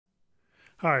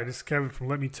Hi, this is Kevin from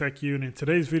Let Me Tech You, and in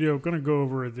today's video, I'm going to go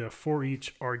over the for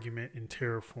each argument in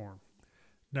Terraform.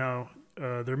 Now,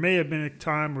 there may have been a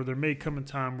time, or there may come a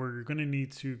time where you're going to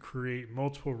need to create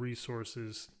multiple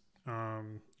resources.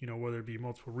 Whether it be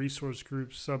multiple resource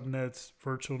groups, subnets,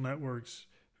 virtual networks,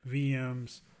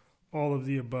 VMs, all of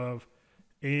the above.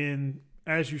 And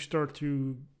as you start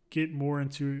to get more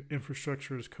into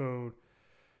infrastructure as code,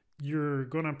 you're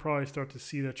going to probably start to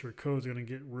see that your code is going to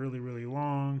get really, really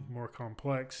long, more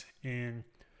complex. And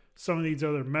some of these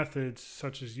other methods,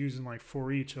 such as using like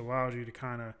for each, allows you to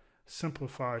kind of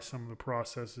simplify some of the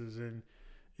processes. And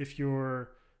if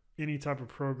you're any type of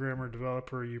programmer,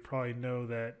 developer, you probably know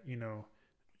that,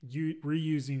 you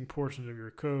reusing portions of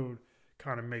your code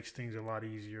kind of makes things a lot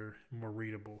easier and more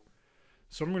readable.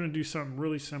 So I'm going to do something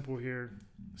really simple here.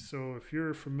 So if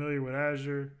you're familiar with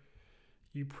Azure,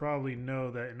 you probably know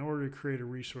that in order to create a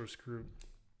resource group,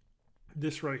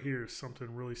 this right here is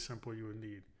something really simple you would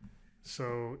need.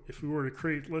 So if we were to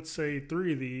create, let's say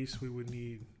 3 of these, we would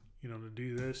need, to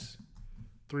do this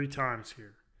 3 times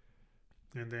here.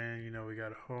 And then, we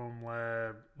got a home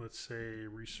lab, let's say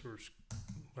resource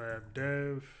lab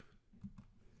dev,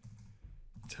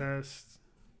 test,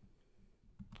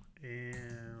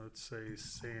 and let's say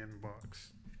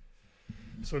sandbox.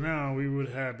 So now we would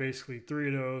have basically 3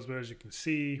 of those, but as you can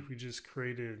see, we just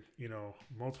created,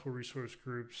 multiple resource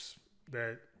groups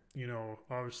that,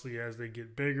 obviously as they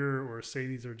get bigger, or say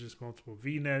these are just multiple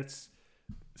VNets,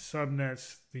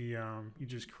 subnets, you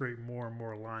just create more and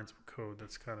more lines of code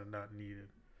that's kind of not needed.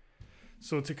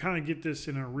 So to kind of get this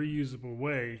in a reusable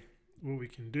way, what we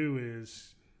can do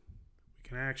is we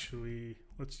can actually,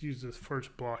 let's use this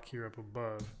first block here up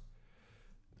above.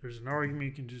 There's an argument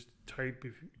you can just type,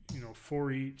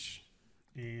 for each,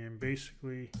 and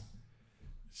basically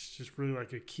it's just really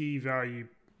like a key value,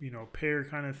 pair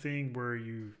kind of thing where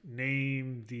you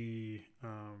name the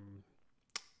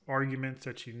arguments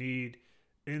that you need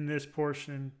in this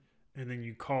portion, and then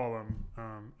you call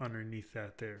them underneath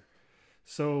that there.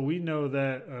 So we know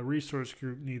that a resource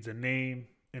group needs a name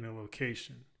and a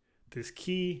location. This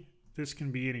key, this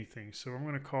can be anything. So I'm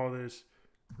going to call this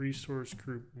resource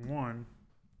group 1.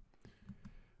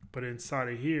 But inside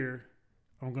of here,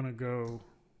 I'm going to go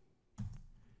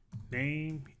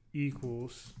name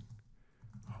equals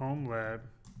home lab,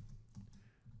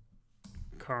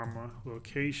 comma,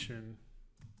 location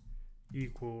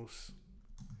equals,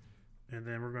 and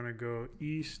then we're going to go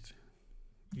East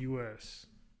US.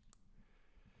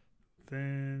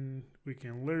 Then we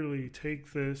can literally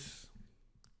take this,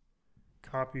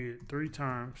 copy it 3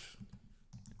 times.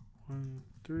 1,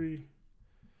 3.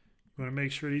 You want to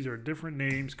make sure these are different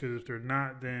names, because if they're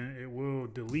not, then it will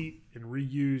delete and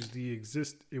reuse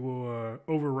it will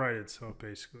overwrite itself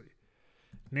basically.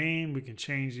 Name, we can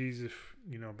change these if,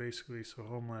 basically, so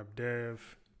home lab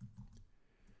dev.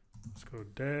 Let's go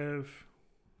dev,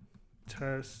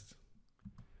 test,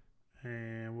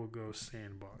 and we'll go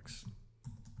sandbox.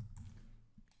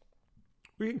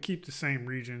 We can keep the same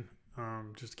region,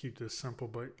 just to keep this simple,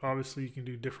 but obviously you can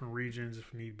do different regions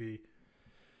if need be.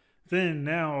 Then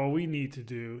now all we need to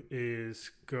do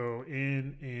is go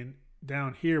in, and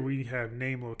down here we have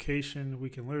name location. We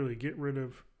can literally get rid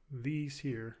of these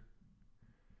here.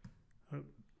 Oh,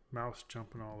 mouse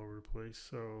jumping all over the place.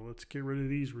 So let's get rid of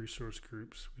these resource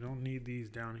groups. We don't need these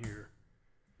down here.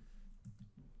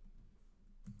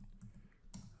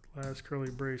 Last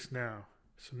curly brace now.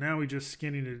 So now we just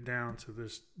skinning it down to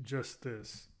just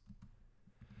this.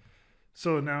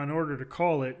 So now in order to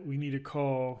call it, we need to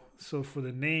call, so for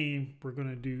the name, we're going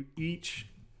to do each,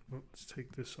 let's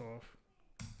take this off,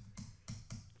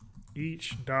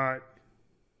 each dot,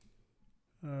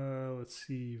 let's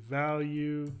see,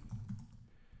 value,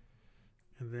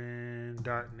 and then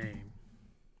dot name.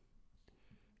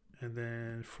 And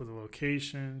then for the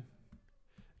location,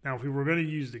 now if we were going to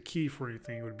use the key for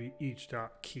anything, it would be each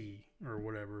dot key or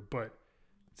whatever, but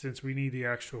since we need the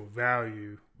actual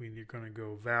value, we're going to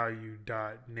go value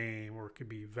dot name, or it could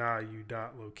be value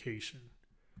dot location.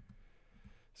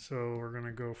 So we're going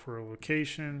to go for a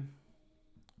location.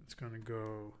 It's going to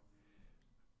go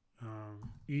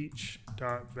each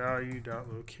dot value dot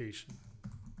location,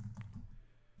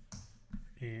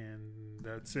 and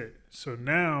that's it. So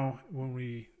now when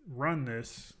we run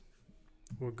this,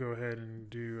 we'll go ahead and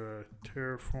do a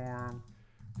Terraform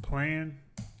plan.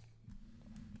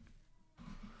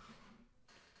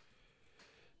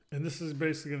 And this is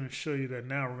basically going to show you that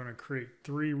now we're going to create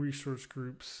 3 resource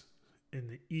groups in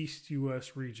the East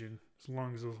US region, as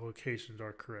long as those locations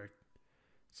are correct.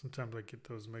 Sometimes I get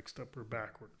those mixed up or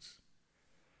backwards.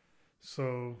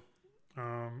 So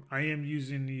I am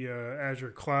using the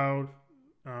Azure cloud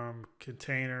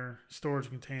storage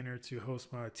container to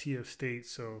host my TF state.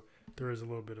 So there is a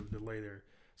little bit of delay there.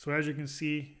 So as you can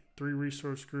see, 3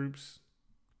 resource groups,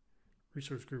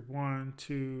 resource group 1,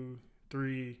 2,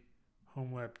 3,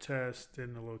 home lab test,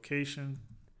 then the location.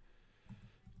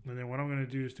 And then what I'm going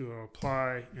to do is do an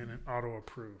apply and an auto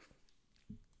approve.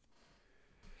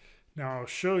 Now I'll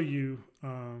show you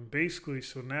basically,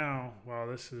 so now while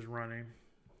this is running,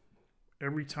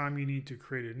 every time you need to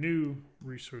create a new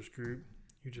resource group,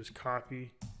 you just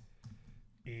copy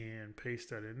and paste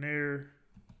that in there.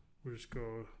 Let's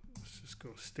just go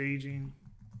staging.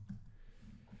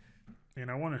 And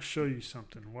I want to show you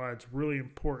something, why it's really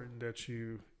important that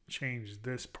you change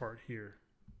this part here.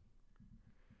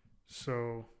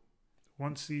 So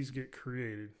once these get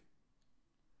created,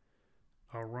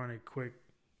 I'll run a quick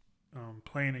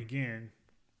plan again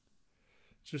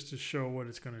just to show what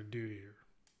it's going to do here.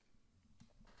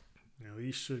 Now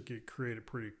these should get created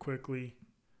pretty quickly.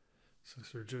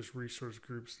 Since they're just resource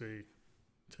groups, they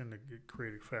tend to get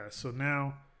created fast. So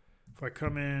now if I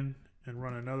come in and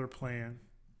run another plan,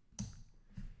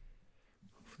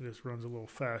 hopefully this runs a little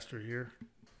faster here.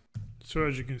 So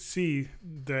as you can see,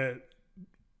 that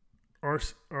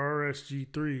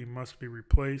RSG3 must be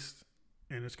replaced,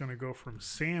 and it's going to go from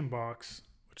sandbox,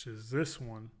 which is this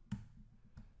one,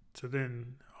 to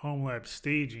then home lab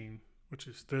staging, which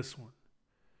is this one.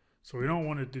 So we don't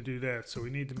want it to do that. So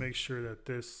we need to make sure that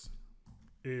this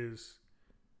is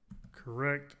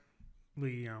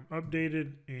correctly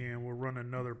updated, and we'll run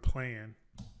another plan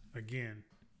again.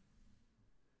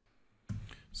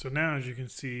 So now, as you can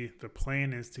see, the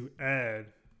plan is to add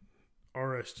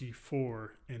RSG4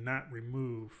 and not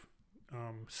remove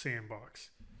sandbox.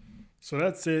 So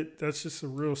that's it. That's just a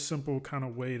real simple kind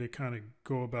of way to kind of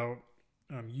go about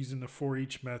using the for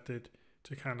each method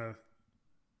to kind of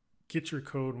get your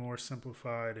code more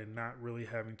simplified and not really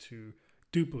having to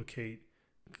duplicate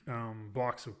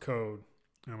blocks of code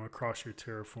across your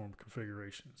Terraform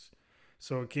configurations.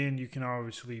 So again, you can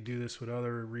obviously do this with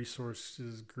other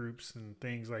resources, groups, and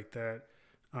things like that,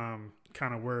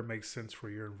 kind of where it makes sense for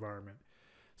your environment.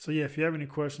 So yeah, if you have any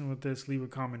questions with this, leave a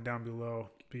comment down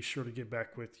below. Be sure to get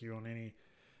back with you on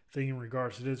anything in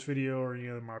regards to this video or any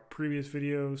of my previous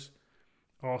videos.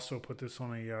 I'll also put this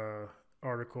on a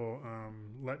article,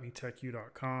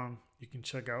 letmetechyou.com. You can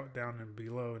check out down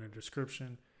below in the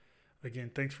description.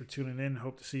 Again, thanks for tuning in.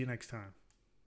 Hope to see you next time.